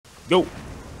Go.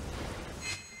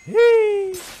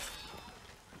 Hey.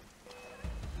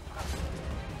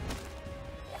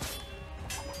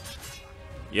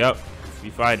 Yep, we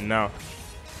fighting now.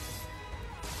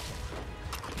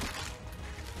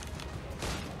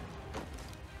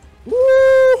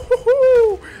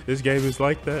 Woo! This game is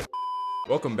like that.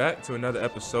 Welcome back to another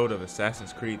episode of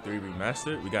Assassin's Creed 3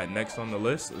 Remastered. We got next on the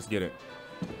list. Let's get it.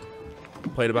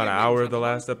 Played about an hour of the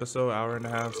last episode, hour and a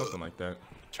half, something like that.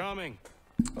 Charming.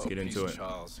 Let's get into it.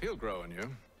 Charles, he'll grow on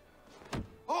you.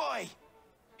 Oi!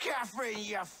 Catherine,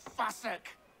 you fussock!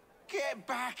 Get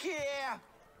back here!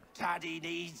 Daddy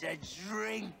needs a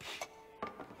drink.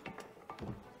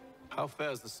 How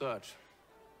fares the search?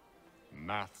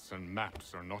 Maths and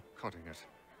maps are not cutting it.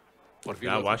 What have you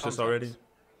Yeah, I watched this already.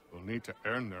 We'll need to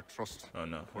earn their trust. Oh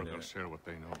no. Or they'll share what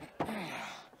they know.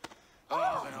 I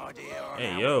have an idea on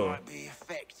Hey, how yo. we might be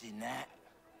affecting that.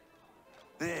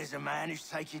 There's a man who's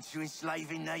taken to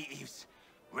enslaving natives.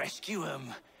 Rescue them,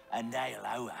 and they'll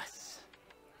owe us.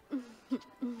 Do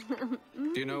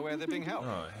you know where they're being held?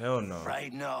 Oh hell no.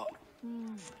 Afraid not.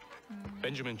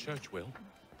 Benjamin Church will.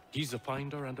 He's a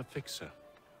finder and a fixer.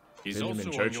 He's Benjamin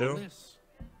also Churchill? on your list.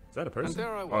 Is that a person? And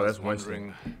there I Oh, was that's Winston.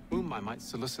 wondering whom I might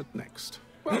solicit next.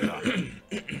 Well done.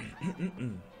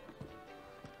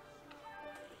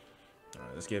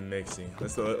 Alright, let's get mixy.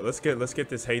 Let's get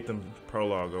this hate them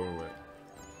prologue over with.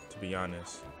 To be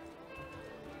honest,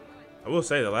 I will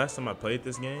say the last time I played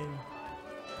this game,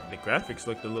 the graphics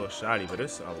looked a little shoddy, but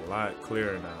it's a lot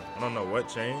clearer now. I don't know what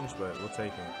changed, but we'll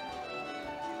take it.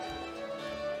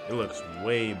 It looks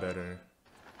way better.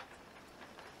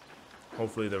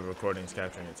 Hopefully the recording's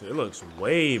capturing it too. It looks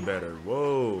way better.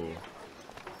 Whoa.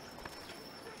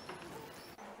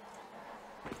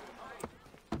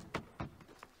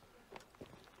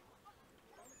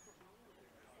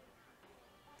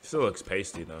 Still looks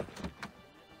pasty though.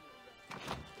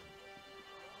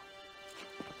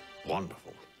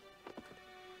 Wonderful.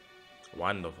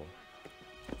 Wonderful.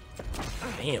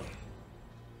 Damn.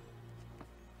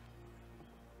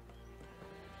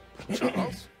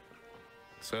 Charles?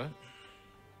 Sir?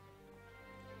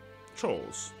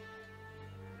 Trolls.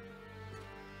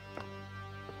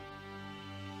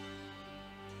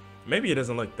 Maybe it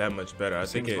doesn't look that much better. I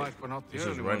think Seems like we're not the it's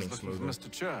just only ones running looking for smoother.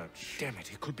 Mr. Church. Damn it,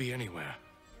 he could be anywhere.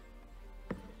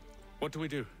 What do we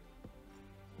do?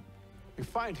 We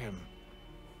find him.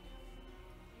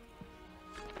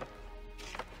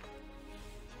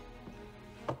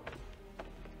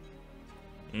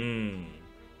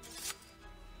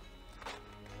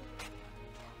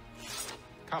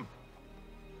 Come.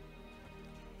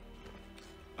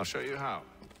 I'll show you how.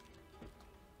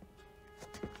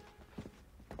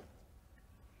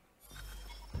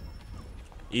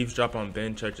 Eavesdrop on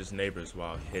Ben Church's neighbors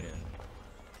while hidden.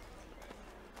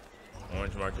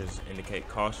 Orange markers indicate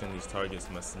caution. These targets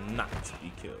must not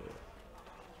be killed.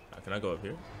 Can I go up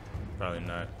here? Probably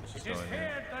not. Let's just It go is in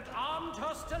here. feared that armed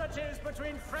hostilities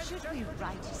between French Should we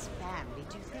write his family,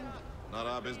 do you think? Not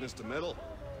our business to meddle.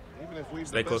 Even if we've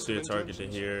Stay the close best to your of target to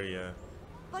intentions. hear, yeah.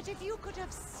 But if you could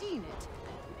have seen it,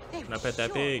 they Can I were pet that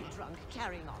surely pig? drunk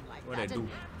carrying on like What'd that, I and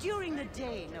do? during the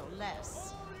day, no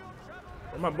less.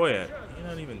 Where my boy at? He's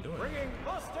not even doing it. bringing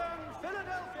Boston,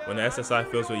 Philadelphia. When the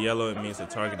SSI fills with yellow, it means the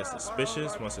target is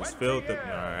suspicious. Once it's filled,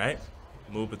 alright.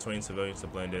 Move between civilians to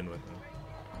blend in with them.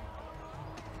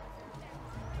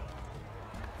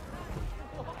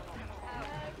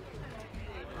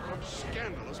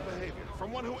 Scandalous behavior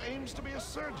from one who aims to be a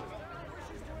surgeon.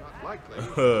 Not likely.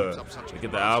 Look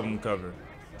at the album cover.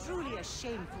 Truly a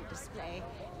shameful display.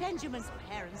 Benjamin's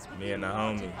parents would Me be and the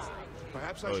mortified. homies.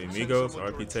 Perhaps I Oh, should amigos, send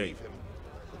someone to RP tape. retrieve him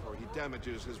before he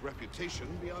damages his reputation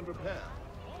beyond repair.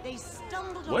 They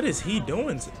stumbled What on is he the doing?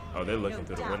 road, Oh, they're no looking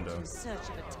through the doubt window. in search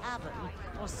of a tavern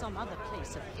or some other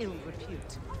place of ill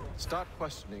repute. Start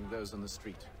questioning those on the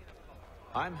street.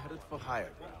 I'm headed for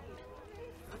higher ground.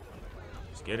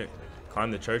 Let's get it. Climb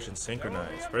the church and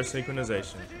synchronize. First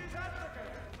synchronization.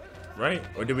 Right?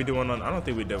 Or did we do one on? I don't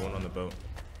think we did one on the boat.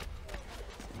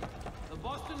 The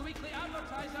Boston Weekly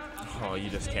Advertiser. Oh, you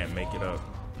just can't make it up.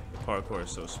 The parkour is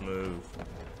so smooth.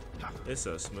 It's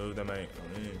so smooth, I might.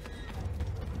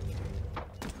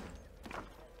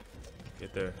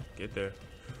 Get there. Get there.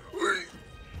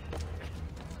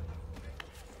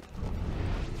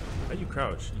 How you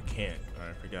crouch? You can't.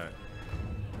 Alright, I forgot.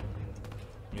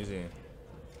 Museum.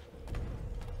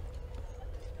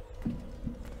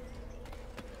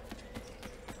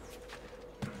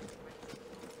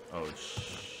 Oh,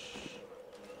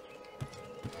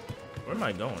 where am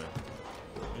I going?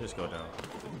 Let me just go down.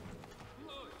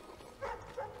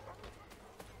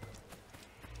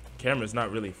 Camera's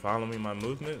not really following my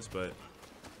movements, but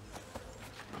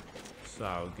It's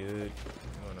all good.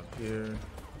 Going up here.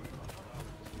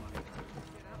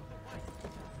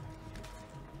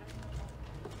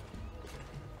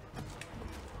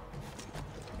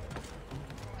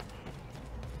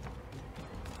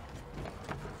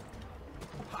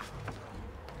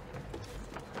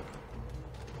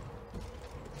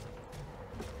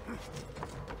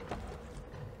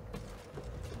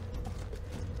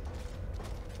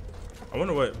 I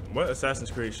wonder what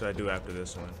Assassin's Creed should I do after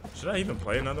this one? Should I even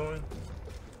play another one?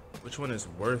 Which one is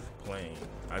worth playing?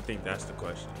 I think that's the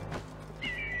question.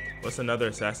 What's another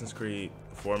Assassin's Creed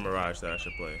before Mirage that I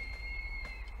should play?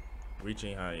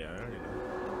 Reaching high, yeah, I already know.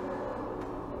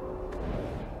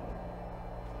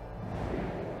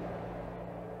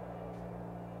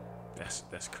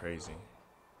 That's crazy.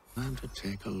 And to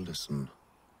take a listen.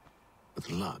 With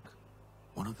luck,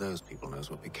 one of those people knows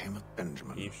what became of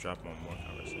Benjamin. Eavesdrop on more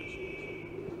conversations.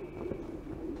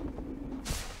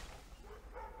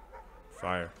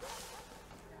 Fire.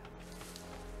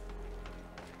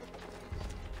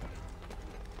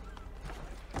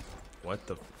 What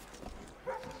the?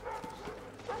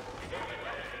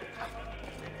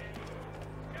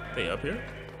 They up here?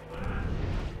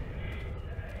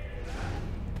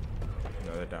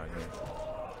 No, they're down here.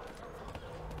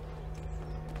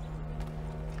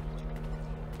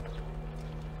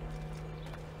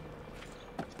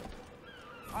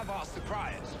 I've asked the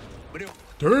criers, but it...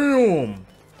 Damn!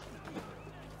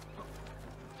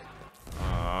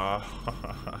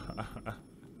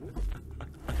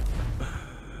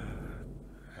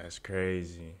 That's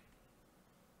crazy.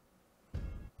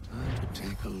 Time to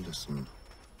take a listen.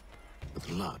 With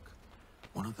luck,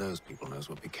 one of those people knows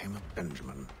what became of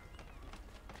Benjamin.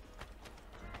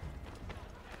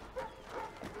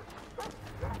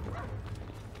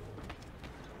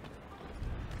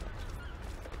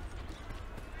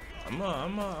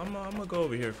 I'm gonna go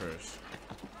over here first.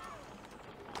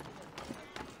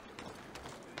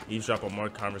 Eavesdrop on more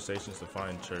conversations to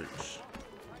find church.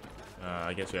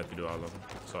 I guess we have to do all of them.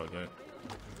 It's all good.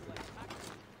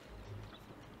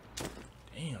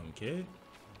 Damn, kid.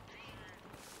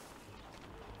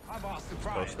 I've asked the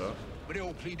criers, Post up. but they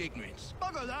all plead ignorance.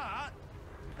 Bugger that!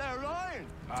 They're lying!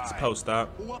 It's post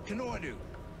up. Well, what can I do?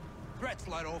 Threats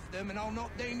light off them and I'll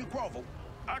not deign to grovel.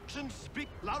 Actions speak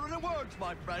louder than words,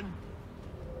 my friend.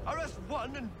 Arrest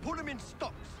one and put him in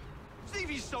stocks. See if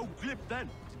he's so glib then.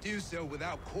 To do so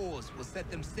without cause will set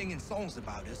them singing songs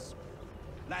about us.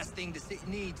 Last thing the city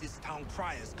needs is town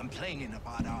criers complaining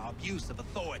about our abuse of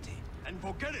authority. And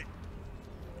forget it.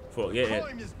 Forget it.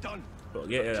 Crime is done.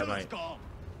 Forget it, Killer's mate. gone.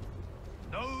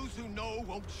 Those who know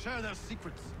won't share their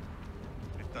secrets.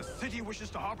 If the city wishes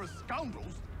to harbor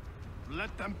scoundrels,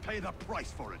 let them pay the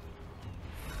price for it.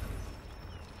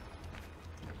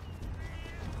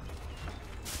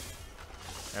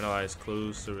 Analyze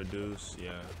clues to reduce,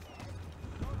 yeah.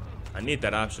 I need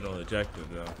that optional objective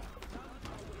though.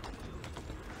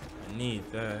 I need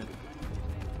that.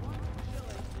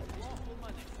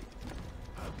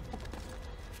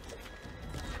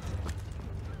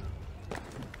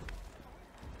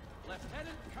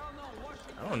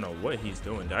 I don't know what he's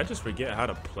doing. Did I just forget how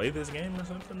to play this game or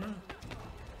something, bro?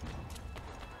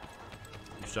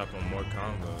 He's dropping more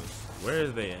combos. Where are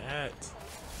they at?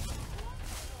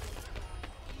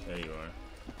 There you are.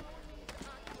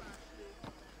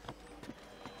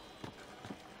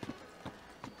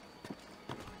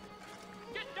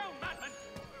 Get down, madman!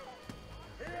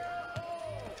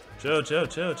 Chill, chill,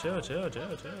 chill, chill, chill, chill,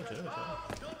 chill, chill, chill.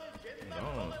 Hang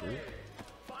on, dude.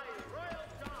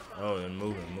 Oh, they're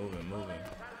moving, moving, moving.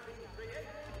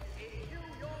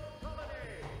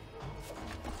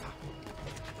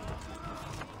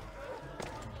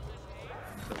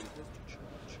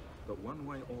 But one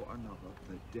way or another,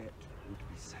 the debt would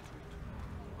be settled.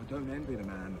 I don't envy the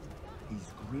man.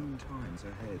 He's grim times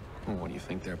ahead. Well, what do you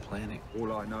think they're planning?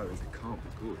 All I know is it can't be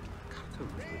good.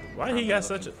 Why he got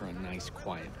such a... For a nice,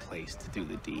 quiet place to do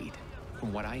the deed.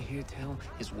 From what I hear tell,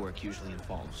 his work usually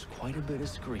involves quite a bit of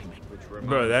screaming.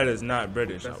 Bro, that is not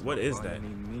British. What is that?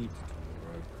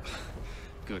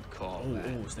 Good call. Oh,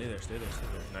 oh, stay there, stay there, stay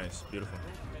there. Nice, beautiful.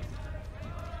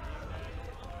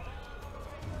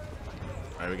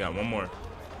 All right, we got one more.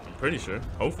 I'm pretty sure,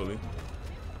 hopefully.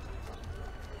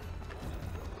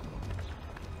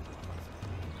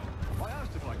 I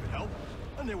asked if I could help,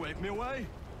 and they waved me away.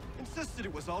 Insisted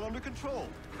it was all under control.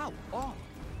 How odd.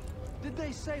 Did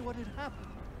they say what had happened?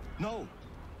 No.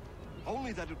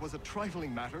 Only that it was a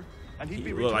trifling matter, and he'd He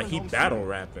be look like returned he home battle soon.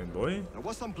 rapping, boy. There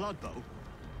was some blood, though.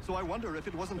 So I wonder if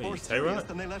it wasn't Wait, more you serious Tay-Rod?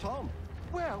 than they let on.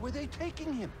 Where were they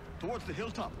taking him? Towards the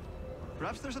hilltop.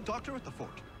 Perhaps there's a doctor at the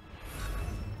fort.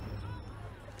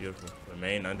 Beautiful.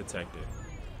 Remain undetected.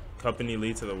 Company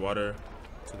lead to the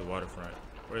waterfront.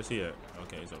 Where is he at?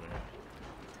 Okay, he's over here.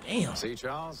 Damn. See,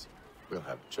 Charles? We'll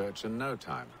have church in no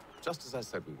time, just as I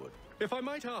said we would. If I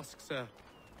might ask, sir,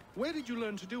 where did you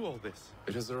learn to do all this?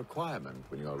 It is a requirement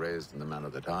when you are raised in the manner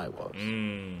that I was.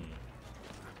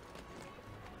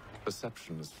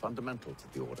 Perception is fundamental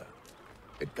to the order.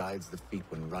 It guides the feet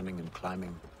when running and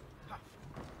climbing.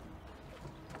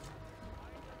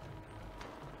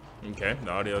 Okay,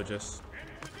 the audio just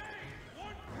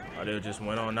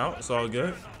went on out. It's all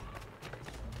good.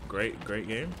 Great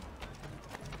game.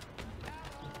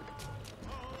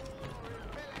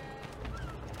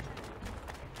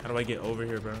 How do I get over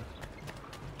here, bro?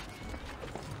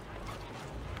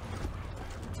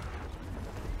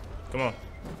 Come on.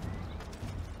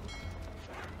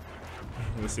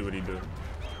 Let's see what he do.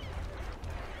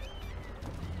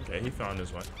 Okay, he found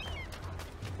his way.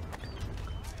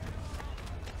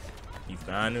 He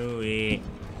found a way.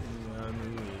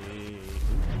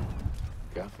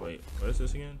 Wait, what is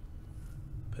this again?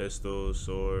 Pistol,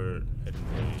 sword, hidden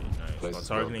blade. Nice. While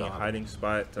targeting a hiding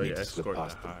spot, tell your escort to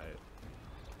hide.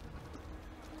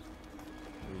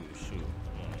 Ooh, shoot.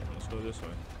 Let's go this way.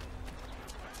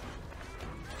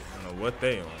 I don't know what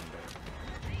they on,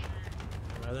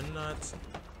 but rather not.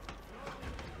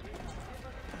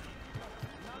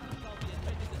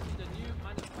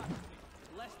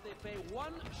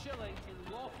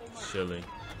 Shilling.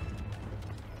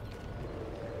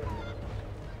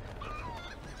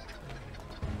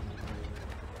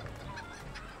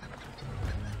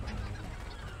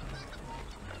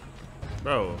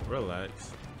 Bro,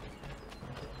 relax.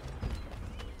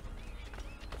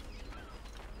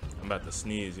 I'm about to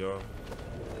sneeze, y'all.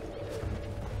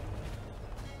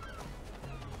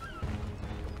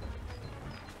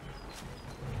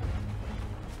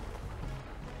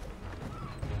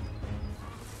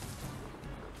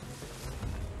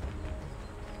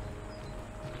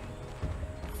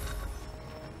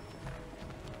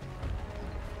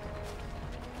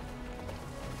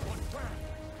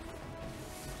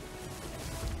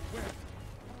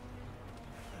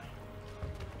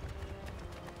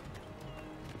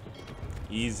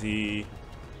 Easy.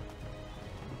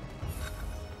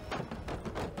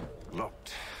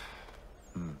 Locked.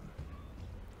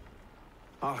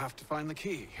 I'll have to find the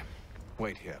key.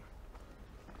 Wait here.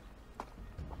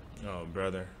 Oh,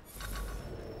 brother.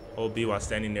 Hold B while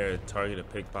standing there to target a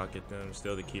pickpocket them.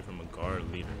 Steal the key from a guard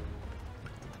leader.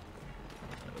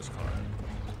 Right, let's climb.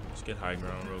 Let's get high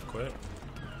ground real quick.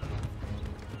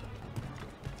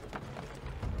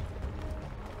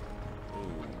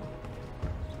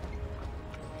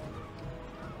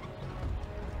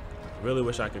 Really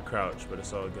wish I could crouch, but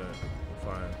it's all good.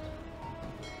 We're fine.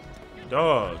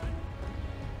 Dog.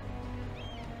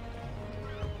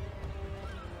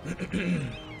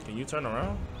 Can you turn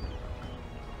around?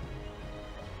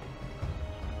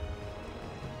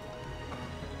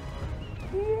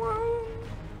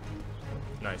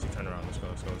 Nice, you turn around. Let's go,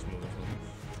 let's go, let's move, let's move.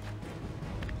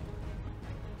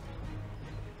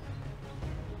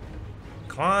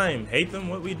 Climb. Hate them.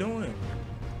 What we doing?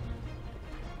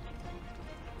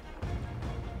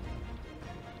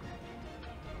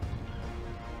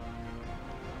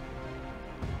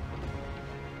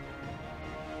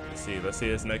 Let's see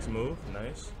his next move.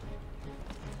 Nice.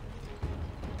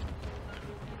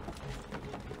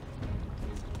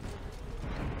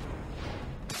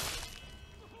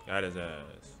 Got his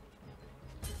ass.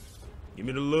 Give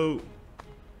me the loot.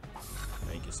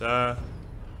 Thank you, sir.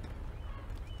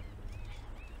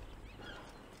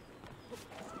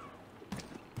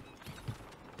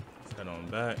 Let's head on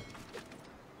back.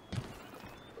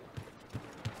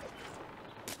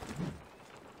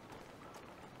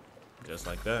 Just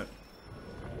like that.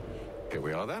 Here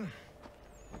we are then.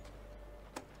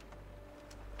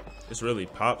 This really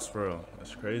pops, bro.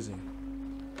 That's crazy.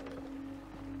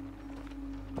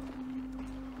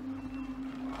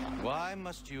 Why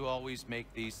must you always make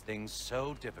these things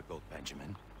so difficult,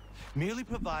 Benjamin? Merely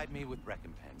provide me with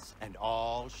recompense, and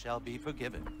all shall be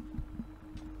forgiven.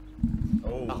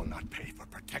 Oh. I'll not pay for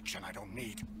protection I don't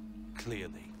need.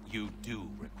 Clearly, you do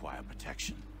require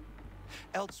protection.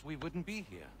 Else we wouldn't be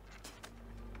here.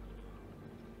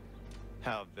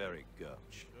 How very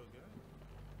gauche.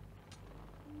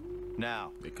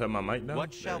 Now, They cut my mic down?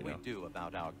 what shall There we you go. do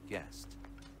about our guest?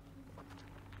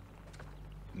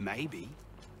 Maybe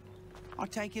I'll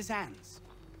take his hands.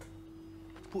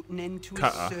 Put an end to his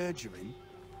Cut-uh. surgery.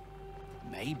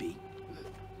 Maybe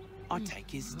I'll take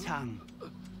his tongue.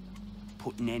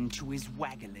 Put an end to his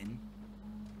waggling.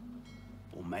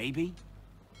 Or maybe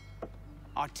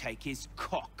I'll take his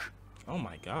cock. Oh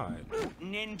my god. Put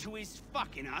an end to his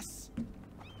fucking us.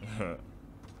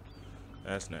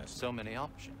 That's nasty. So many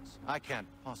options. I can't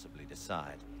possibly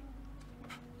decide.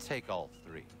 Take all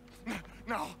three.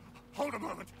 Now, hold a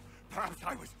moment. Perhaps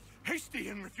I was hasty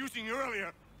in refusing you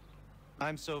earlier.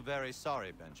 I'm so very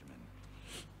sorry, Benjamin.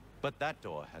 But that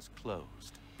door has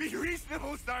closed. Be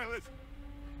reasonable, Silas.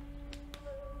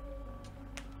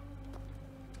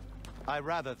 I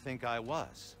rather think I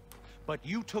was. But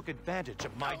you took advantage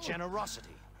of my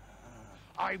generosity.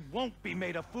 I won't be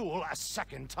made a fool a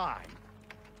second time.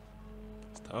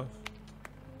 It's tough.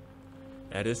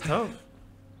 That is tough.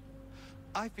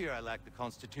 I fear I lack the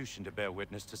constitution to bear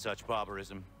witness to such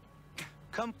barbarism.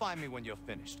 Come find me when you're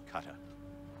finished, Cutter.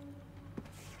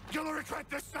 You'll regret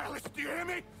this, Silas. Do you hear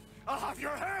me? I'll have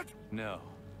your head. No.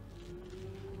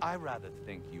 I rather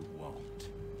think you won't.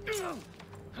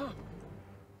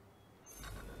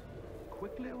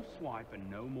 Quick little swipe and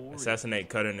no more. Assassinate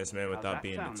Cutter and this man without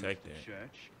being detected.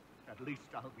 Church. At least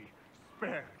I'll be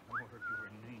spared more of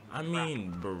your name. I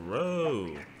mean,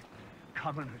 bro.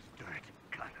 Commoner's dirt,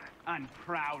 Cutter. I'm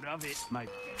proud of it, my.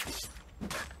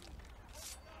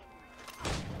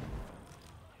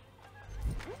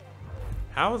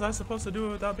 How was I supposed to do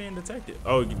it without being detected?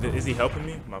 Oh, is he helping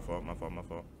me? My fault, my fault, my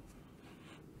fault.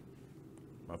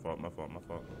 My fault, my fault, my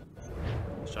fault.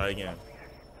 Let's try again.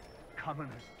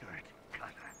 Commoner's dirt,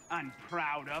 Cutter. I'm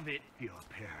proud of it. Your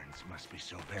parents must be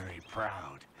so very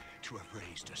proud to have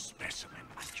raised a specimen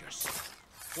like yourself.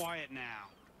 Quiet now.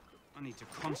 I need to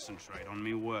concentrate on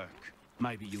me work.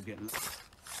 Maybe you'll get...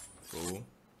 Cool.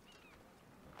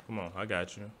 Come on, I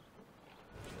got you.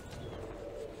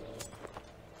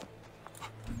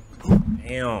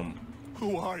 Damn.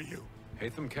 Who are you?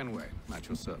 Hatham Kenway, at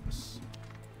your service.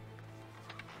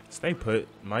 Stay put,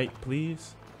 Mike,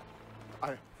 please.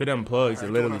 If it unplugs,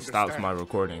 it literally stops understand. my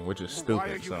recording, which is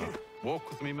stupid, so. Walk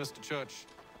with me, Mr. Church,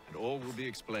 and all will be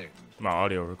explained. My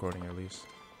audio recording, at least.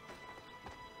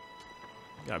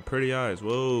 Got pretty eyes.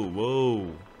 Whoa,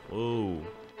 whoa, whoa.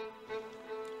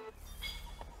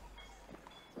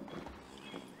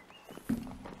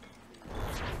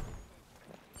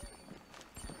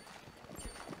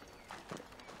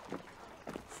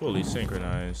 Fully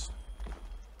synchronized.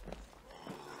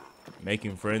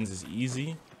 Making friends is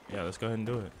easy. Yeah, let's go ahead and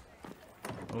do it.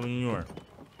 Oh, New York.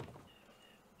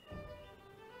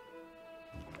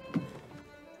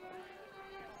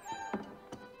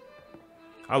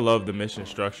 I love the mission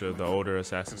structure of the older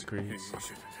Assassin's Creeds.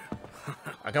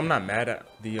 Like, I'm not mad at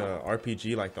the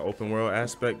RPG, like the open world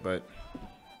aspect, but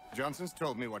Johnson's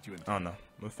told me what you intend. I don't know.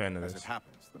 I'm a fan of As this. it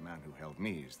happens, the man who held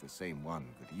me is the same one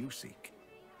that you seek.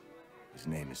 His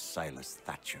name is Silas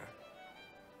Thatcher.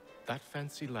 That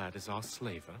fancy lad is our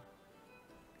slaver?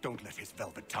 Don't let his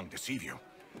velvet tongue deceive you.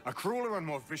 A crueler and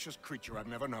more vicious creature I've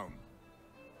never known.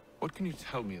 What can you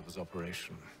tell me of his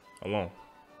operation? Alone.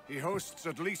 He hosts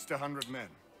at least 100 men,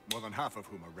 more than half of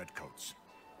whom are redcoats.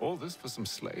 All this for some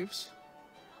slaves?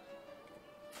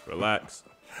 Relax.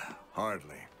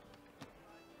 Hardly.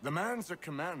 The man's a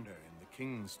commander in the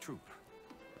king's troop,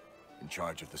 in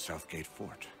charge of the Southgate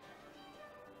fort.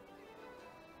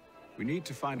 We need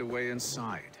to find a way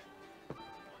inside.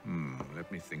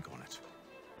 Let me think on it.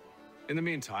 In the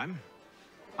meantime,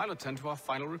 I'll attend to our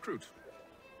final recruit.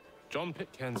 John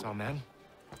Pitcairn's our man.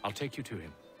 I'll take you to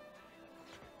him.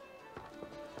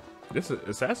 This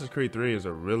Assassin's Creed 3 is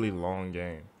a really long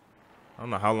game. I don't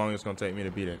know how long it's gonna take me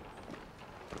to beat it.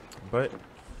 But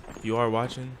if you are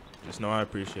watching, just know I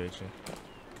appreciate you.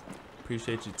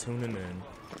 Appreciate you tuning in.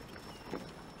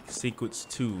 Sequence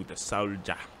 2, the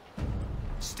soldier.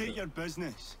 State your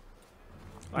business.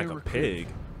 Like a pig.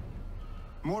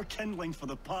 More kindling for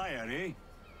the pyre, eh?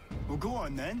 Well, go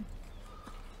on then.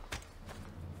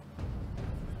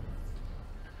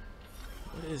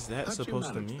 What is that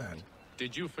supposed to mean?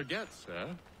 Did you forget, sir?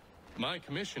 My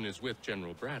commission is with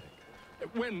General Braddock.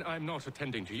 When I'm not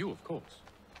attending to you, of course.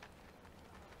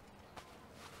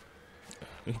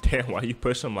 Damn, why you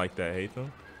push him like that,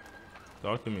 Hatham?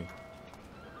 Talk to me.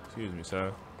 Excuse me,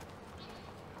 sir.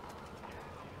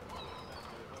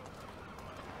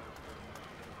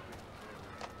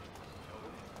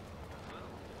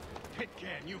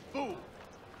 Pitcairn, you fool!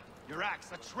 Your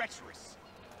acts are treacherous.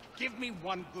 Give me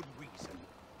one good reason.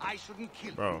 I shouldn't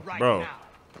kill you right now.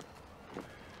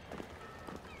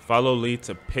 Follow lead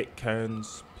to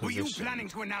Pitcairn's position. Were you planning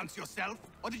to announce yourself?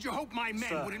 Or did you hope my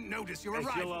men wouldn't notice your arrival?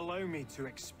 If you'll allow me to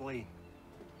explain.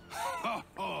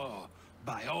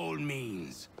 By all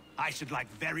means. I should like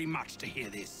very much to hear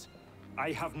this.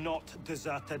 I have not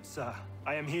deserted, sir.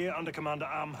 I am here under Commander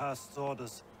Amherst's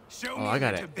orders. Show me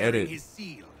to bearing his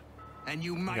seal, and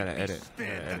you might be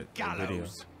spared the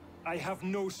gallows. I have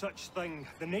no such thing.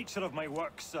 The nature of my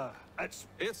work, sir.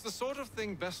 It's the sort of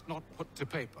thing best not put to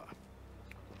paper.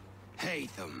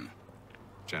 Haytham.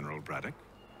 General Braddock?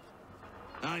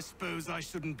 I suppose I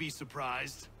shouldn't be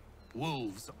surprised.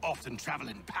 Wolves often travel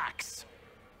in packs.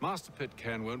 Master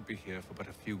Pitcairn won't be here for but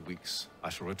a few weeks. I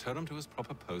shall return him to his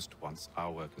proper post once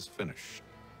our work is finished.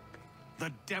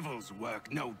 The devil's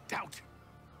work, no doubt.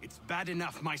 It's bad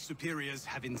enough my superiors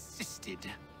have insisted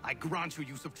I grant you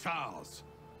use of Charles.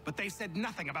 But they said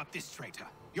nothing about this traitor.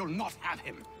 You'll not have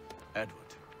him.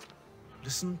 Edward,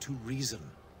 listen to reason.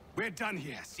 We're done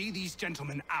here. See these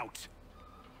gentlemen out.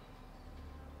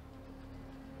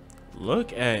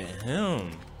 Look at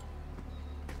him.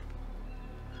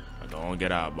 Don't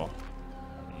get out, boy.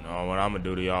 You know what I'm gonna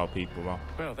do to y'all people, boy.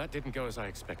 Well, that didn't go as I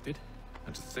expected.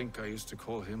 And to think I used to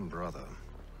call him brother.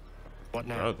 What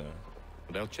now? Brother.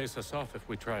 They'll chase us off if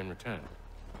we try and return.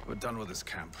 We're done with this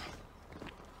camp.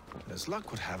 And as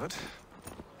luck would have it,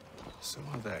 so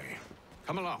are they.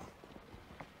 Come along.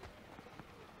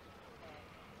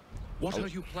 What are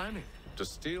you planning? To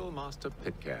steal Master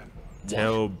Pitcairn.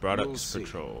 Tell Braddock's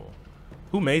Patrol.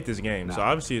 Who made this game? Now, so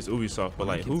obviously it's Ubisoft, but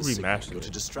like who remastered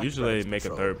it? Usually they make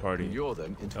a third party.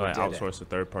 Like outsource a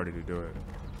third party to do it.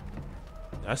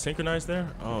 Did I synchronize there?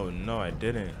 Oh no, I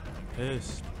didn't. I'm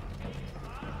pissed.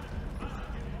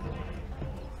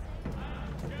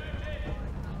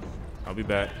 I'll be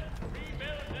back.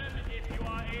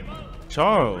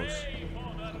 Charles.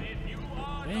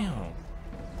 Damn.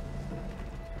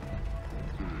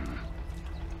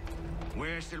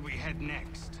 Where shall we head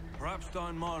next? Perhaps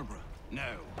down Marlborough.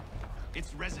 No.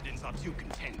 Its residents are too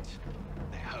content.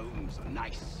 Their homes are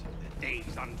nice, their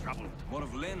days untroubled. What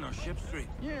of Lynn or Ship Street?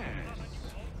 Yes.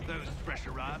 Those fresh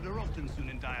arrived are often soon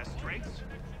in dire straits.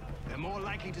 They're more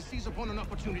likely to seize upon an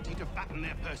opportunity to fatten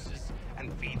their purses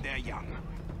and feed their young.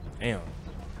 Damn.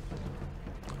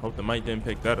 Hope the mic didn't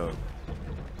pick that up.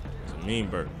 It's a mean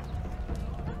bird.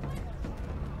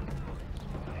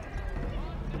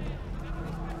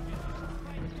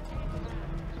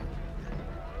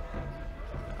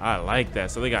 I like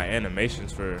that. So they got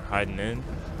animations for hiding in.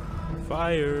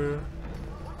 Fire.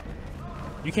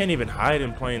 You can't even hide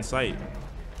in plain sight.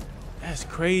 That's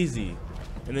crazy.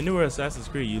 In the newer Assassin's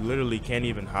Creed, you literally can't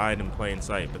even hide in plain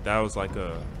sight. But that was like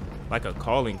a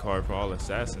calling card for all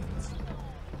assassins.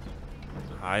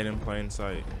 Hide in plain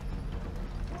sight.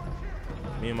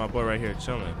 Me and my boy right here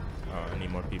chilling. Oh, I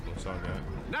need more people. It's all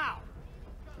good. Now!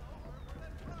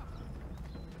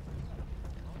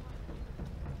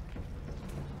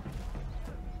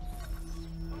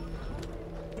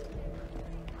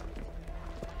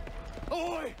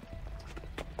 Oi!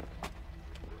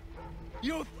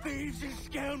 You thieves and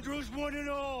scoundrels, one and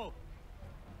all!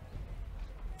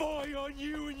 Fire on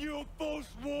you and your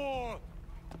false war!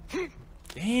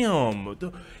 Damn,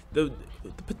 the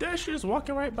pedestrians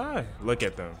walking right by. Look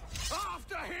at them.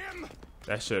 After him!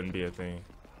 That shouldn't be a thing.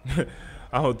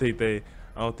 I don't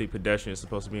think pedestrians are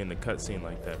supposed to be in the cutscene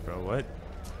like that, bro. What?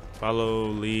 Follow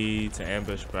lead to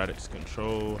ambush Braddock's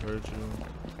control. Heard you.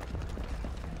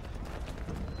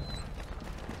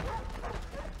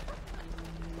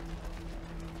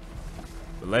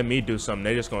 But let me do something.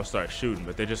 They're just gonna start shooting,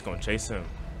 but they're just gonna chase him.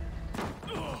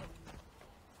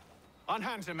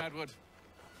 Unhand him, Edward.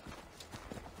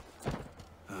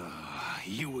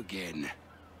 You again.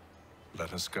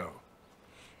 Let us go.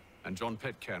 And John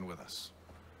Pitcairn with us.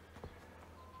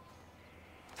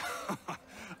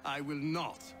 I will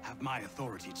not have my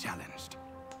authority challenged.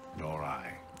 Nor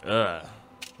I.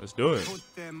 Let's do it.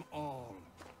 Put them all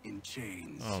in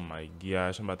chains. Oh my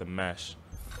gosh, I'm about to mash.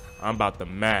 I'm about to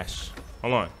mash.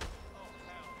 Hold on.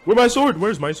 Where's my sword?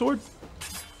 Where's my sword?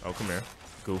 Oh, come here.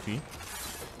 Goofy.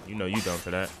 You know you done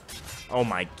for that. Oh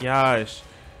my gosh.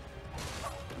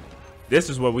 This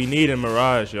is what we need in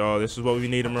Mirage, y'all. This is what we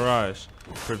need in Mirage.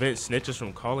 Prevent snitches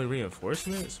from calling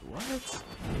reinforcements? What?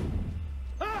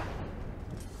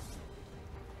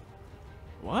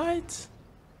 What?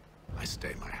 I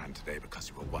stay my hand today because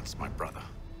you were once my brother,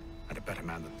 and a better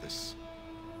man than this.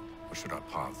 Or should our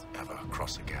paths ever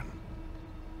cross again,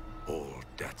 all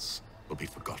debts will be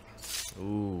forgotten.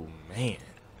 Ooh, man.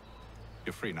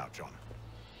 You're free now, John.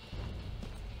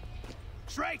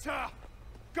 Traitor!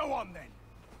 Go on then.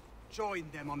 Join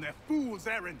them on their fool's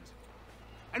errand.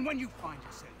 And when you find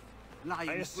yourself lying...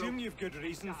 I assume you've good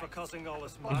reason for causing all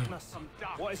this madness.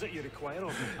 What is it you require of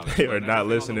me? They are not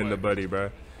listening to Buddy, bro.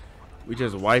 We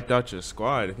just wiped out your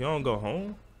squad. If you don't go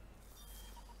home,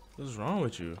 what's wrong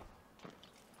with you?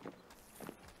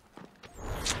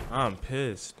 I'm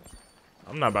pissed.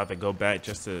 I'm not about to go back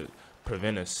just to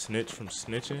prevent a snitch from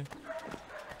snitching.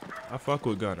 I fuck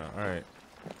with Gunner. All right.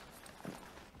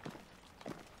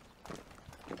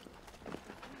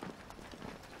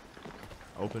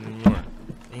 Open New York.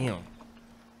 Damn.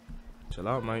 Chill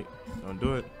out, Mike. Don't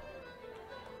do it.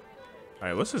 All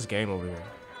right, what's this game over here?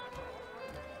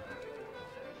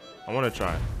 I want to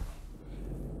try.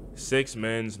 6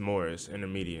 Men's Morris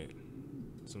Intermediate.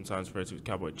 Sometimes referred to as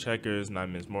Cowboy Checkers.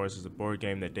 9 Men's Morris is a board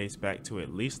game that dates back to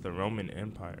at least the Roman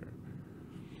Empire.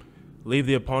 Leave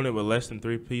the opponent with less than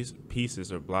 3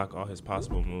 pieces or block all his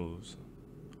possible moves.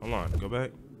 Hold on, go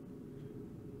back.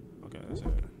 Okay, that's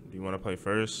it. Do you want to play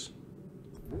first?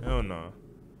 Hell no.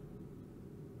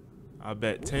 I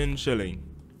bet 10 shilling.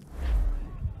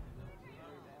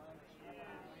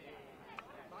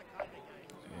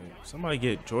 Somebody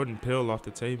get Jordan Peele off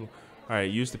the table. Alright,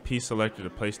 use the piece selector to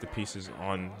place the pieces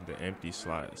on the empty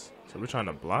slots. So we're trying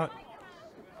to block?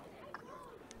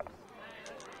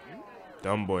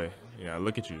 Dumb boy. Yeah,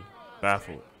 look at you.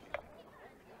 Baffled.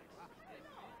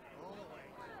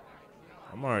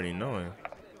 I'm already knowing.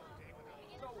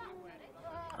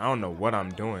 I don't know what I'm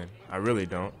doing. I really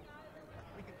don't.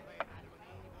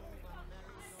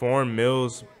 Form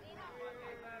mills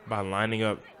by lining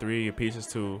up 3 of your pieces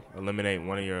to eliminate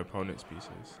one of your opponent's pieces.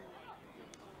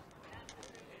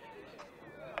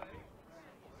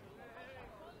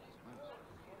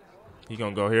 He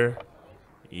gonna go here?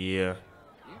 Yeah.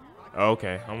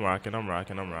 Okay, I'm rocking.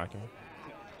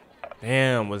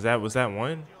 Damn, was that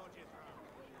one?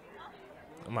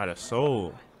 I might have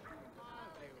sold.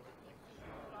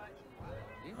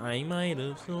 I might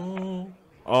have sold.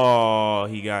 Oh,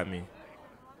 he got me.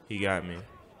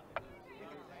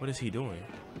 What is he doing?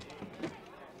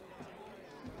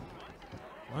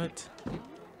 What?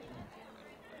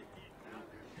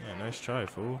 Yeah, nice try,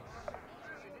 fool.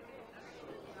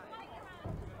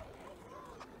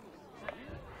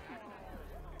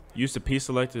 Use the piece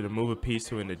selector to move a piece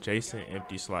to an adjacent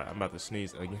empty slot. I'm about to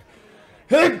sneeze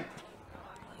again.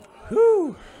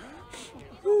 Whew.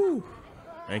 Whew.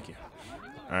 Thank you.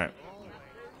 All right.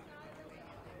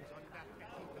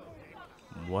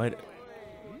 What?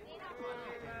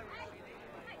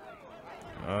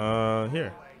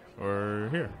 Here. Or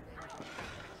here.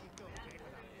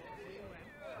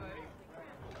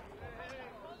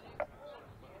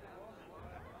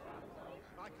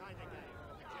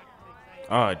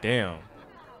 Oh, damn.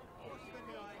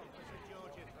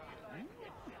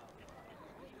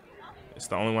 It's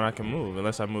the only one I can move,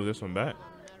 unless I move this one back.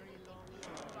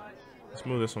 Let's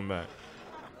move this one back.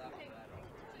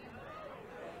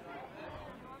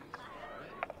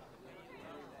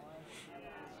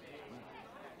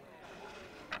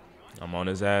 I'm on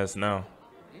his ass now.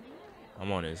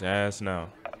 I'm on his ass now.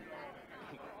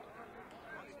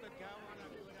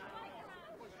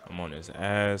 I'm on his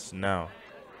ass now.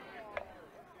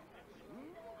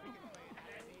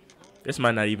 This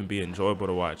might not even be enjoyable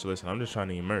to watch. Listen, I'm just trying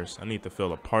to immerse. I need to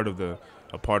feel a part of the,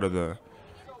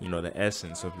 you know, the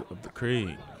essence of the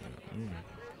creed.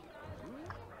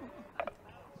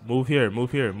 Move here,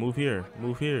 move here, move here,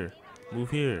 move here,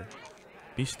 move here.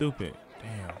 Be stupid.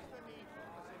 Damn.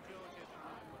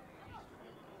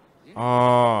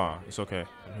 Ah, it's okay.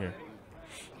 I'm here.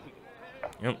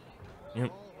 Yep.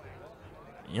 Yep.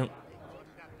 Yep.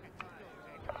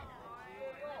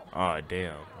 Ah,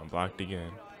 damn. I'm blocked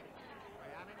again.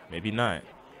 Maybe not.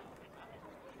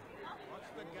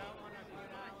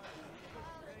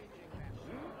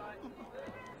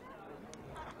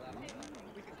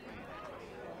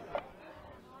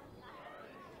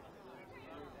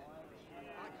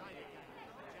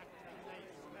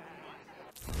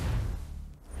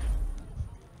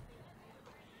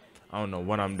 I don't know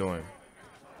what I'm doing.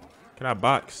 Can I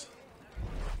box?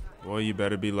 Boy, you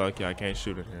better be lucky I can't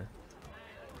shoot in here.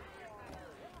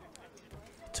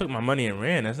 Took my money and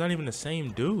ran. That's not even the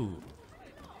same dude.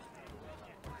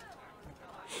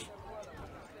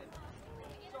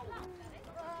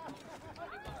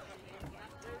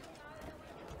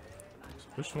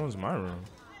 Which one's my room?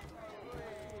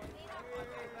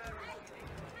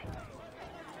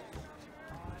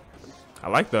 I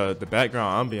like the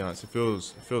background ambiance. It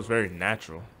feels very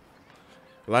natural.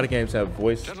 A lot of games have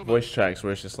voice tracks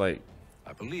where it's just like,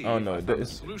 I don't know, it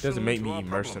doesn't make me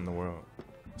immersed in the world.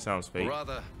 It sounds fake. Or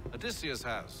rather, Odysseus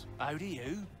has. How do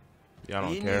you? Yeah, I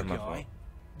don't care, my fault.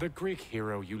 The Greek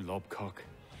hero, you lobcock.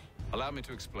 Allow me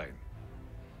to explain.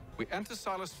 We enter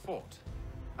Silas' fort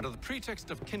under the pretext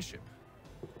of kinship.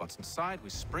 Once inside, we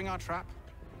spring our trap,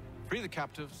 free the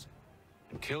captives,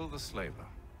 and kill the slaver.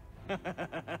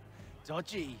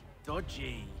 Dodgy,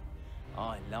 dodgy.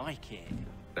 I like it.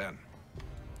 Then,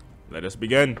 let us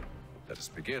begin. Let us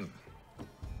begin.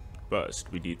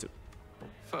 First, we need to...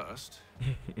 First,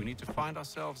 we need to find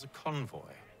ourselves a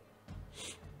convoy.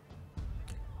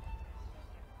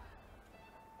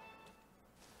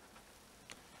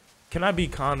 Can I be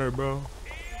Connor, bro?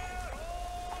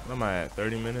 What am I at?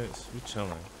 30 minutes? We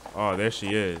chilling. Oh, there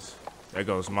she is. There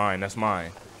goes mine. That's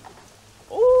mine.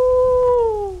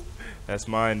 Ooh! That's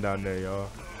mine down there, y'all.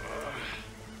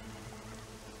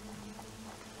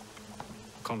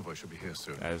 Convoy should be here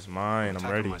soon. That's mine. I'm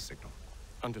ready. My signal.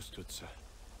 Understood, sir.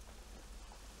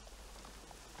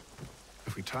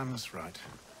 If we time this right,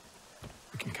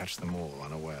 we can catch them all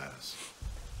unawares.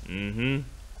 Mm-hmm.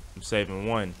 I'm saving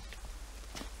one.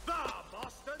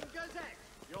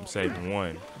 I'm saving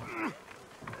one.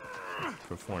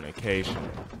 For fornication.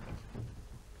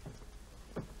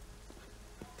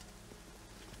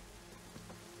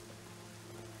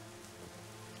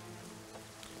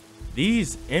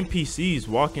 These NPCs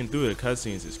walking through the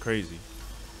cutscenes is crazy.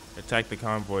 Attack the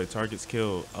convoy. Targets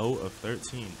killed 0 of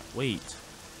 13. Wait.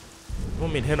 You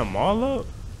want me to hit them all up?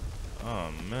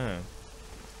 Oh, man.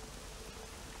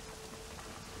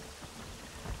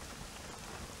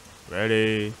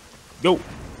 Ready. Go.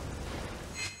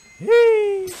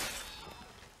 Hey.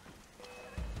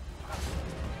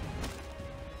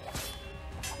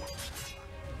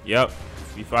 Yep.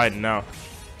 We fighting now.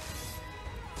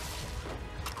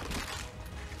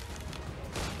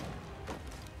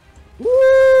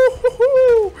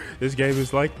 Woo! This game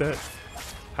is like that.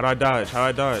 How do I dodge?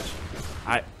 How do I dodge?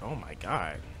 Oh my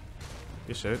god.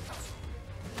 Good shit.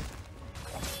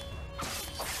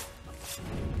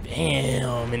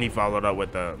 Damn. And he followed up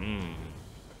with the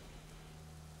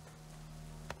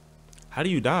How do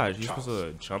you dodge? You supposed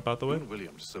to jump out the way?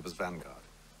 William to serve as vanguard.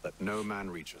 Let no man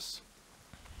reach us.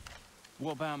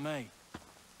 What about me?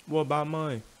 What about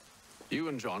mine? You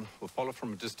and John will follow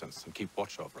from a distance and keep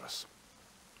watch over us.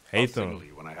 Hate I'll them. signal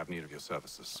you when I have need of your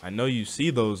services. I know you see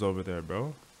those over there,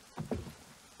 bro.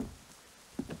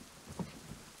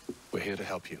 We're here to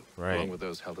help you, Right. along with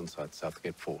those held inside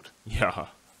Southgate Fort. Yeah.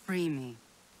 Free me.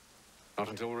 Not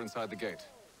until we're inside the gate.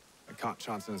 I can't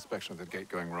chance an inspection of the gate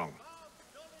going wrong.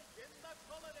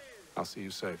 I'll see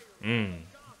you safe. You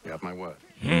have my word.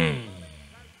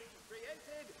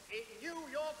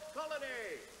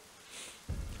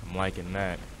 I'm liking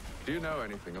that. Do you know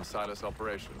anything of Silas'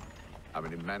 operation? How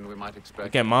many men we might expect?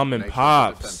 Look at mom and Nature of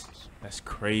pops. defenses? That's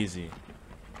crazy.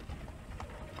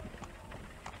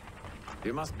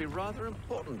 You must be rather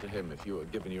important to him if you were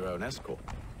given your own escort.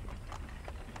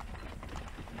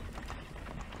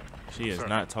 She is Sir,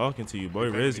 not talking to you, boy.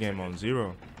 Riz game on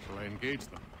 0. Shall I engage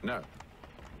them? No.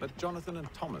 Let Jonathan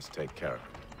and Thomas take care of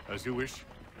it. As you wish.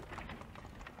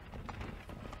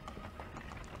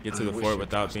 Get to the fort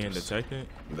without being detected.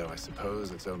 Though I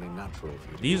suppose it's only natural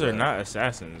for you to These be are aware. not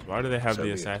assassins. Why do they have So the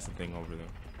be it. assassin thing over them?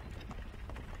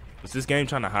 Was this game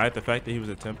trying to hide the fact that he was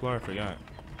a Templar? I forgot.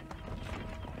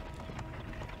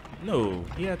 No,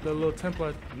 he had the little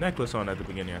Templar necklace on at the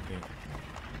beginning, I think.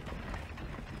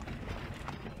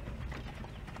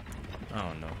 I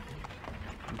don't know.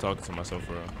 I'm talking to myself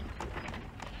for real.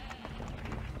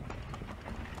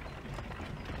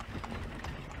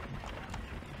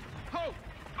 Ho!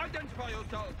 Identify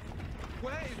yourself!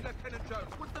 Where is Lieutenant Jones?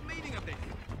 What's the meaning of this?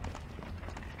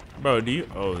 Bro, do you?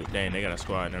 Oh, dang, they got a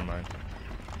squad. Never mind.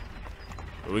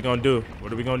 What are we gonna do?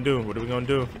 What are we gonna do? What are we gonna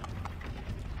do?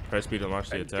 Press B to launch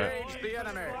the attack. Engage the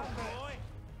enemy.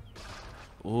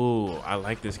 Ooh, I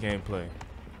like this gameplay.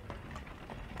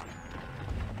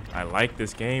 I like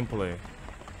this gameplay.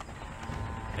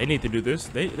 They need to do this.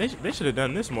 They should have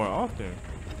done this more often.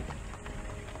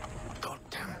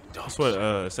 That's what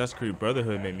Assassin's Creed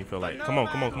Brotherhood made me feel like. Come on,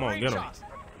 come on, come on, get him.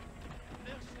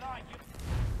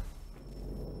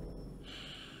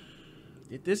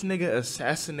 Did this nigga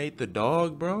assassinate the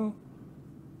dog, bro?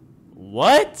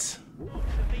 What?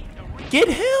 Get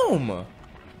him!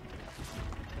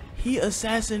 He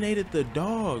assassinated the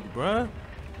dog, bruh.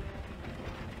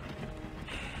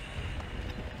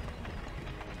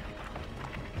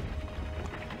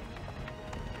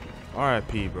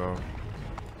 R.I.P., bro.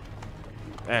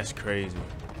 That's crazy.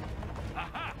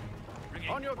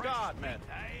 On your guard, men.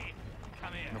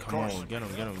 Come on, get him,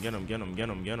 get him, get him, get him, get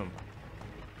him, get him.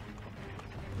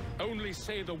 Only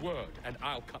say the word, and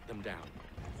I'll cut them down.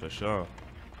 For sure.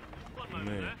 One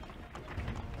moment, Man.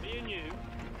 Me and you.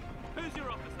 Who's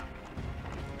your officer?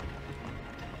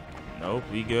 Nope,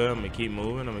 we good. I'm gonna keep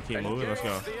moving. I'm gonna keep moving. Let's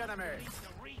go. The enemy.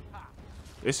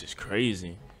 This is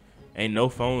crazy. Ain't no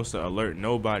phones to alert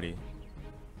nobody.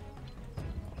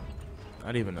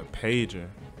 Not even a pager.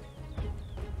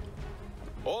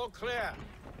 All clear.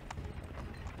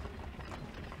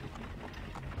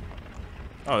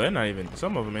 Oh, they're not even.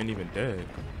 Some of them ain't even dead.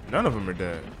 None of them are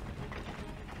dead.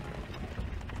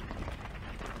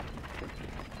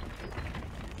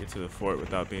 Get to the fort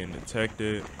without being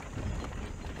detected.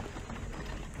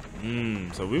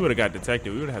 So we would have got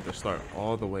detected. We would have had to start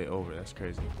all the way over. That's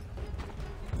crazy.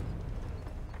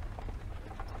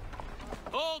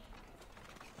 Hold!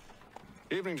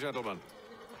 Evening, gentlemen.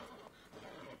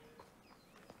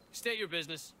 State your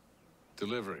business.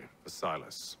 Delivery for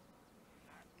Silas.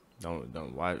 Don't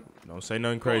say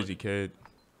nothing crazy, kid.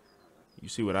 You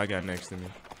see what I got next to me.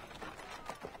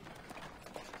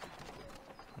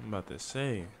 I'm about to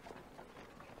say.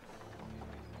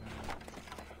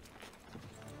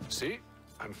 See?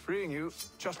 I'm freeing you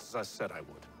just as I said I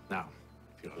would. Now,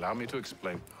 if you'll allow me to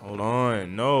explain. Hold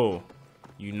on. No.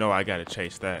 You know I gotta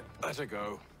chase that. Let her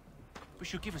go. But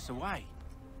she'll give us away.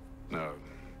 No,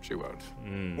 she won't.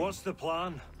 What's the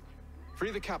plan?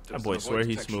 Free the captives. That boy and avoid swear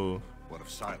he's detection. smooth. What of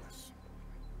Silas?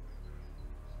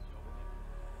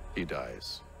 He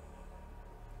dies.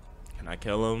 Can I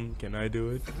kill him? Can I do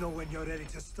it? Know when you're ready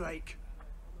to strike.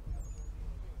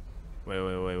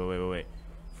 Wait.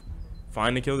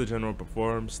 Find and kill the general.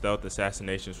 Perform stealth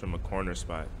assassinations from a corner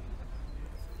spot.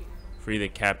 Free the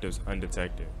captives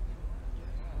undetected.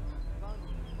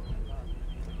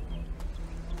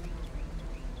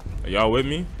 Are y'all with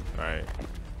me? Alright.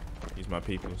 These my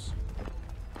peoples.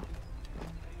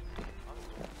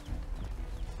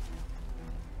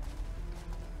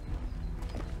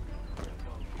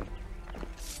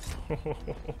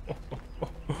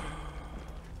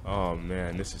 Oh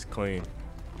man, this is clean.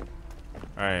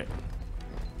 Alright.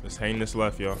 Let's hang this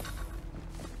left, y'all.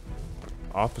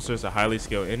 Officers are highly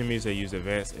skilled enemies. They use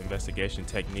advanced investigation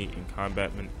technique in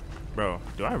combat. Bro,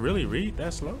 do I really read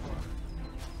that slow?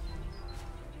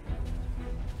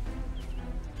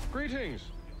 Greetings.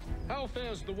 How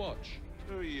fares the watch?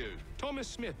 Who are you? Thomas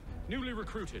Smith, newly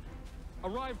recruited.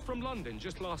 Arrived from London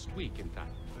just last week, in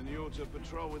fact. And you're to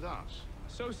patrol with us?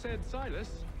 So said Silas.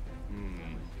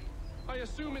 I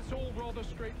assume it's all rather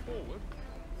straightforward.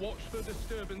 Watch for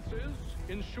disturbances,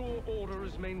 ensure order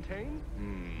is maintained.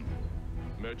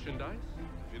 Merchandise?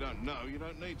 If you don't know, you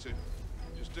don't need to.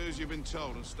 Just do as you've been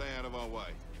told and stay out of our way.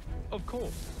 Of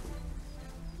course.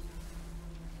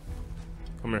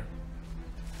 Come here.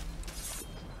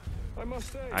 I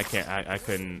must say, I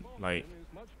couldn't, like,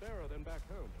 much fairer than back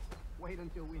home. Wait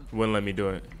until we wouldn't let me do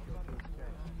it.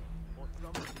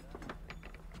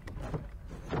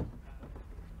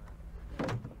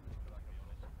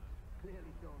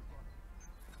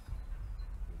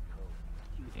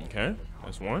 Okay,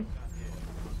 that's one.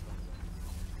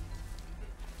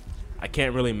 I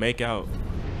can't really make out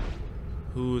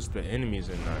who's the enemies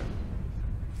in that.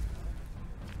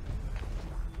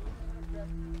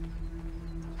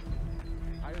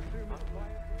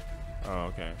 Oh,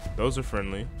 okay. Those are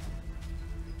friendly.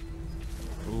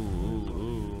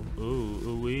 Ooh,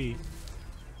 wee.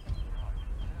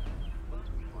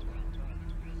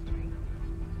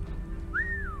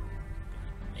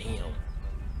 Damn.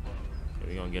 Okay,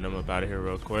 we gonna get him up out of here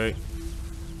real quick.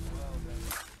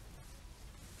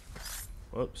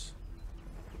 Whoops.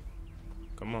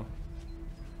 Come on.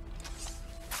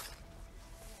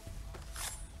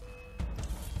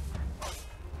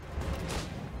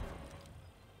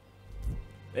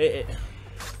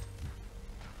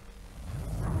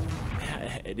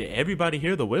 Did everybody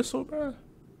hear the whistle, bro?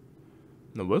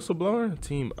 The whistleblower?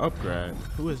 Team upgrade.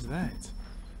 Who is that?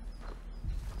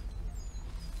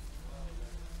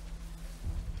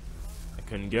 I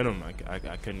couldn't get him. I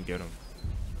couldn't get him.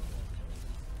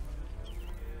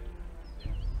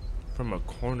 From a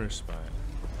corner spot.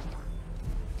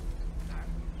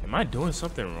 Am I doing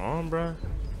something wrong, bro?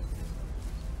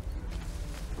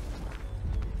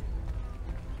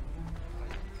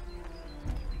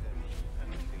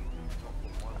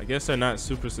 I guess they're not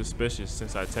super suspicious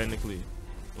since I technically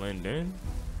blend in.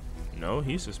 No,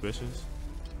 he's suspicious.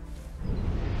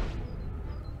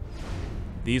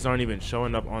 These aren't even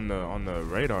showing up on the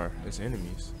radar as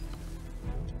enemies.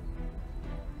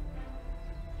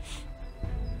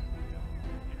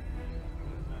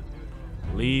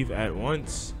 Leave at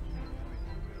once.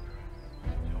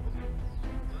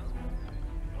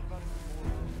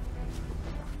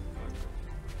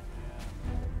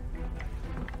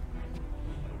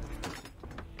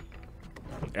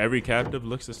 Every captive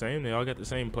looks the same. They all got the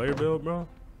same player build, bro.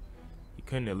 You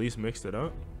couldn't at least mix it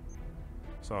up.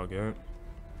 It's all good.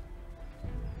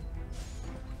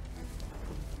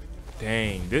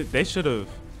 Dang, they should have,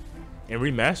 in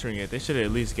remastering it, they should have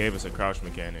at least gave us a crouch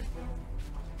mechanic.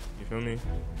 You feel me?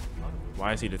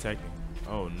 Why is he detecting?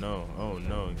 Oh no,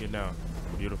 get down.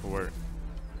 Beautiful work.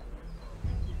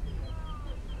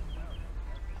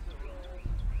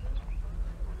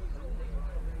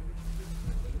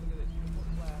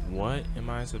 What am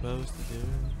I supposed to do?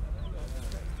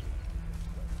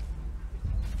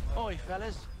 Oi,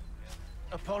 fellas.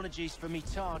 Apologies for me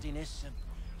tardiness.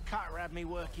 Cutter had me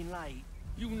working late.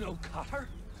 You know Cutter?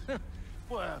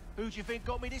 Well, who do you think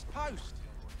got me this post?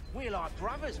 We're like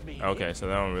brothers, me. Okay, so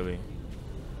they don't really.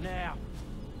 Now,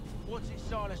 what's it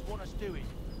Silas want us doing?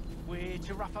 We're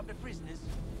to rough up the prisoners,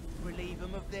 relieve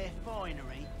them of their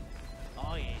finery.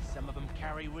 I hear some of them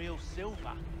carry real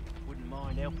silver. Wouldn't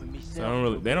mind helping myself.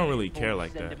 So they don't really care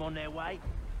like that. Them on their way.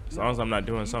 As long as I'm not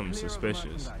doing something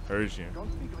suspicious. Heard you.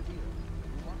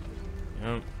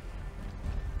 Yep.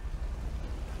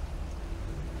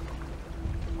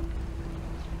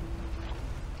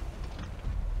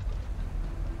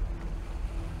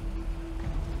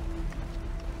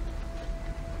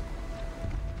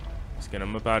 Let's get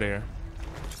him up out of here.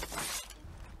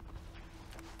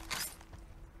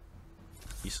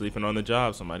 He's sleeping on the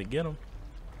job. Somebody get him.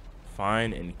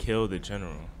 Find and kill the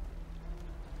general.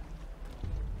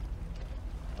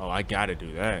 Oh, I gotta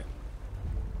do that.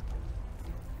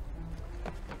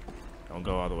 Don't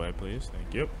go all the way, please.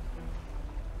 Thank you.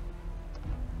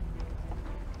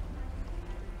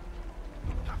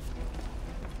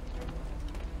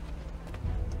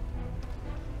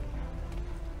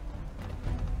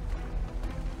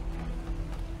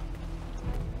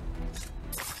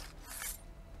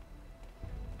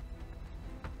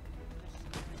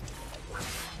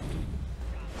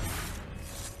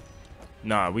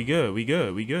 Nah, we good, we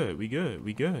good, we good, we good,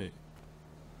 we good.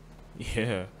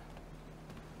 Yeah.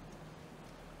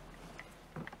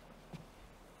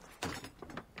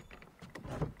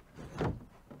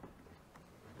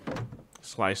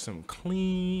 Slice them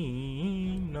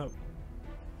clean up.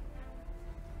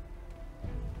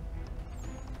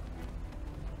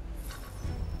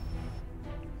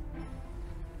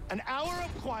 An hour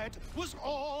of quiet was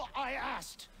all I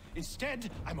asked. Instead,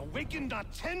 I'm awakened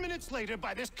not 10 minutes later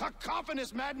by this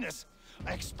cacophonous madness.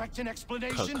 I expect an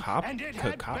explanation, and it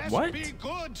had best be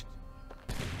good.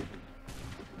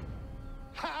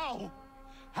 How?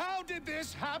 How did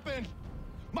this happen?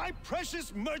 My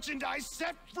precious merchandise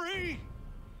set free?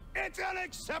 It's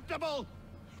unacceptable!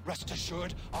 Rest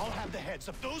assured, I'll have the heads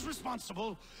of those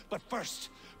responsible. But first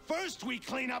we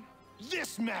clean up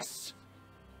this mess.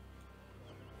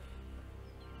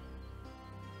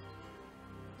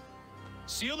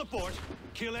 Seal the fort,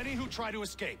 kill any who try to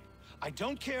escape. I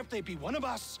don't care if they be one of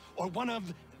us or one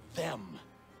of them.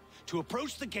 To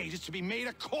approach the gate is to be made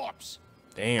a corpse.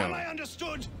 Damn. Am I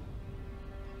understood?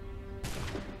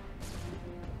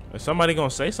 Is somebody gonna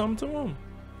say something to him?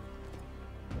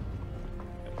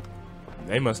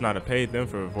 They must not have paid them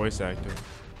for a voice actor.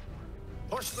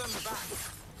 Push them back.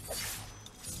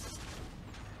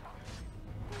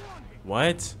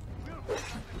 What?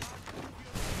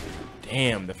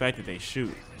 Damn, the fact that they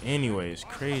shoot anyway is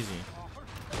crazy.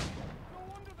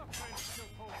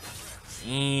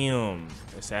 Damn.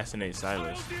 Assassinate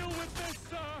Silas.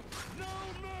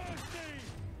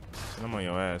 I'm on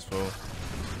your ass, fool.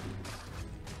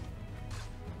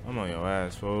 I'm on your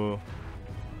ass, fool.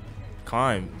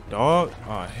 Climb, dog.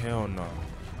 Oh, hell no.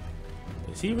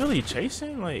 Is he really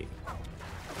chasing? Like,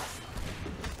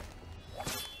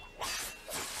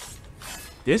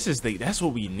 that's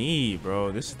what we need,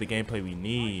 bro. This is the gameplay we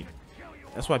need.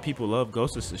 That's why people love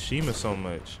Ghost of Tsushima so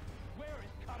much.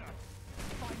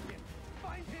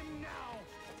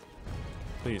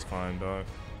 Please climb, dog.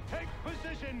 Take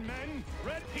position, men.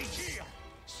 Red PG.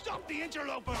 Stop the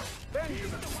interloper. He's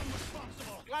the one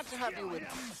responsible. Glad to have you with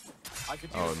us. I could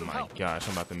use Oh some my help. gosh,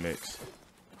 I'm about to mix.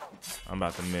 I'm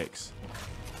about to mix.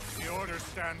 The order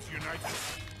stands united.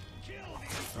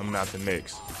 I'm about to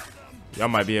mix. Y'all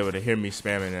might be able to hear me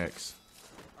spamming X.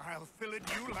 I'll fill it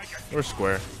you like a Or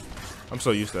Square. I'm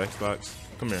so used to Xbox.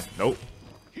 Come here. Nope.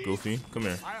 Goofy. Come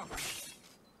here.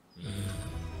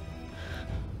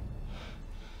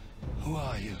 Who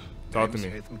are you? Talk to Name's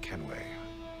me. Nathan Kenway.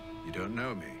 You don't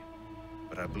know me,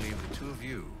 but I believe the two of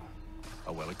you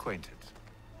are well acquainted.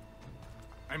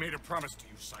 I made a promise to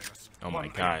you, Silas. Oh my One I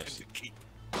gosh. intend to keep.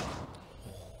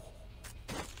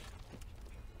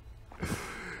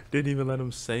 Didn't even let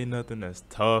him say nothing. That's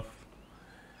tough.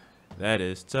 That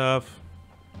is tough.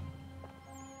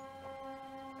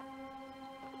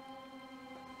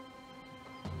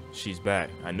 She's back.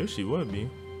 I knew she would be.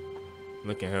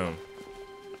 Look at him.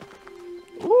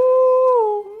 Woo!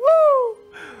 Woo!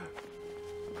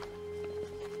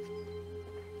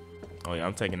 Oh yeah,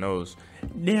 I'm taking those.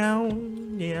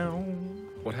 Down, down.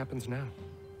 What happens now?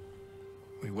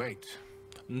 We wait.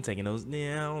 I'm taking those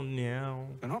down, down.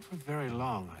 And not for very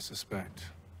long, I suspect.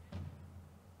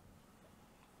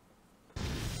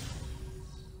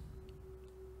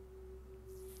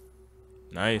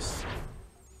 Nice.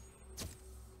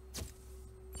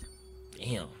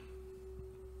 Damn.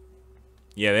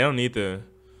 Yeah, they don't need to.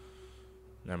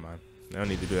 Never mind. They don't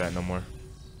need to do that no more.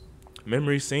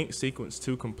 Memory sync sequence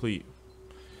 2 complete.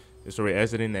 Is where we're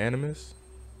exiting the Animus.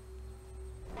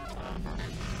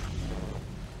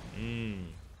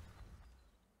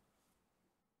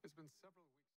 It's been several weeks.